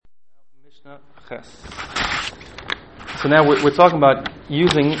Mishnah Ches. So now we're talking about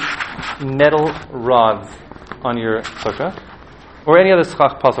using metal rods on your sukkah, or any other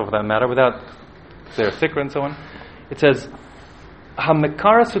schach puzzle for that matter, without their thicker and so on. It says,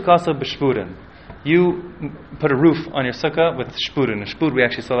 "Hamekara sukasa b'shpurin." You put a roof on your sukkah with shpurin. Shpud, we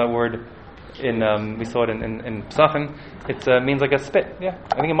actually saw that word we saw it in Pesachim. It means like a spit. Yeah,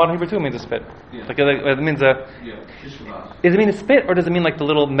 I think in modern Hebrew too it means a spit. Yeah. It means a. Yeah. Does it mean a spit, or does it mean like the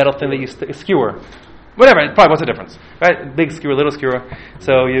little metal thing that you skewer? Whatever. Probably what's the difference, right? Big skewer, little skewer.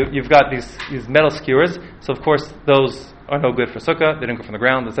 So you've got these metal skewers. So of course those are no good for sukkah. They don't go from the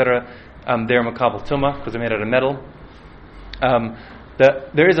ground, etc. They're makabel tuma because they're made out of metal.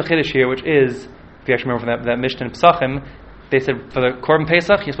 There is a chiddush here, which is, if you actually remember from that Mishnah in Pesachim, they said for the Korban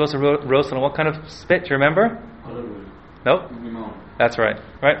Pesach you're supposed to roast on what kind of spit? Do you remember? Nope. That's right.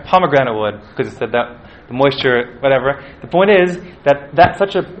 Right? Pomegranate wood, because it said that the moisture, whatever. The point is that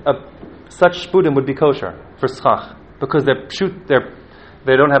such shpudim would be kosher for schach, because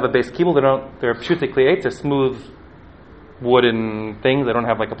they don't have a base kibble. They're pshutei kli'et. They're smooth wooden things. They don't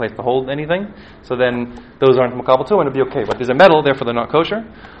have like a place to hold anything. So then those aren't makabel too, and it'd be okay. But these are metal, therefore they're not kosher.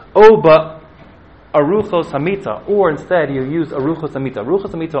 But aruchos hamita, or instead you use aruchos hamita.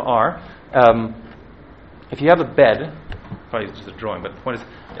 Aruchos hamita are, if you have a bed, probably just a drawing, but the point is,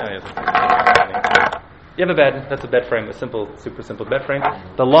 you have a bed. That's a bed frame, a super simple bed frame.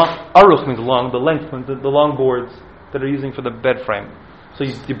 The aruch means long. The length means the long boards that are using for the bed frame. So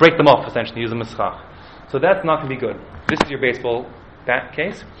you break them off essentially, use them as schach. So that's not going to be good. This is your baseball bat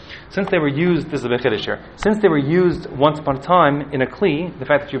case. Since they were used, this is a big chiddush here. Since they were used once upon a time in a kli, the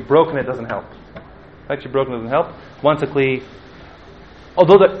fact that you've broken it doesn't help. The fact you've broken it doesn't help. Once a kli,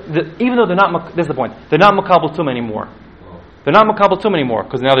 although even though they're not, this is the point, they're not makabel tum anymore. They're not makabel tum anymore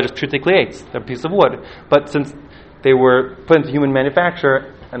because now they're just pshutei kli'etz. They're a piece of wood. But since they were put into human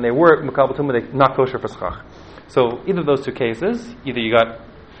manufacture and they were makabel tum, they're not kosher for schach. So either of those two cases, either you got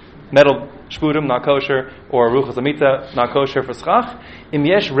metal shpudim, not kosher, or aruchos hamita, not kosher for schach. Im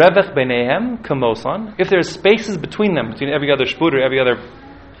yesh revech beinehem kamosan. If there's spaces between them, between every other shpud or every other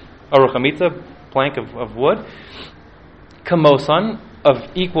aruch hamita, plank of wood, kamosan, of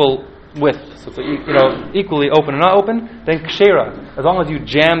equal width, so it's equally open and not open, then kshera. As long as you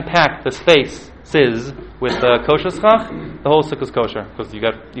jam pack the spaces with kosher schach, the whole sukkah is kosher because you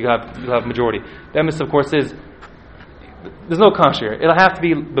have majority. The emes, of course, is there's no kosher. It'll have to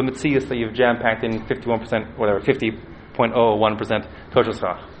be the mitzias that you've jam packed in 51%, whatever, 50.01% kosher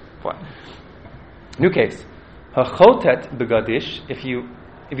schach. Fine. New case. Hachotet begadish. If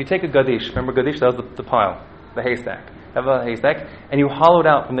you take a gadish, remember gadish, that was the pile, the haystack. Have a haystack, and you hollow it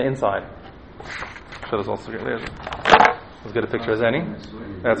out from the inside. Show this also here. There's as good a picture as any.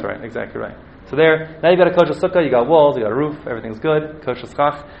 That's right, exactly right. So there, now you got a kosher sukkah, you got walls, you got a roof, everything's good, kosher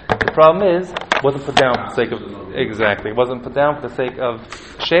schach. The problem is, it wasn't put down for the sake of, exactly, it wasn't put down for the sake of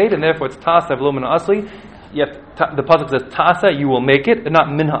shade, and therefore it's tasa v'lo asli. You have the pasuk says tasa, you will make it, and not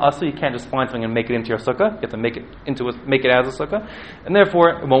minha asli. You can't just find something and make it into your sukkah. You have to make it as a sukkah, and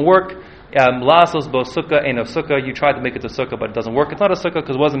therefore it won't work. Lasos bo sukkah ain't a sukkah. You tried to make it a sukkah, but it doesn't work. It's not a sukkah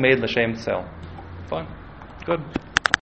because it wasn't made l'shem sel. Fine, good.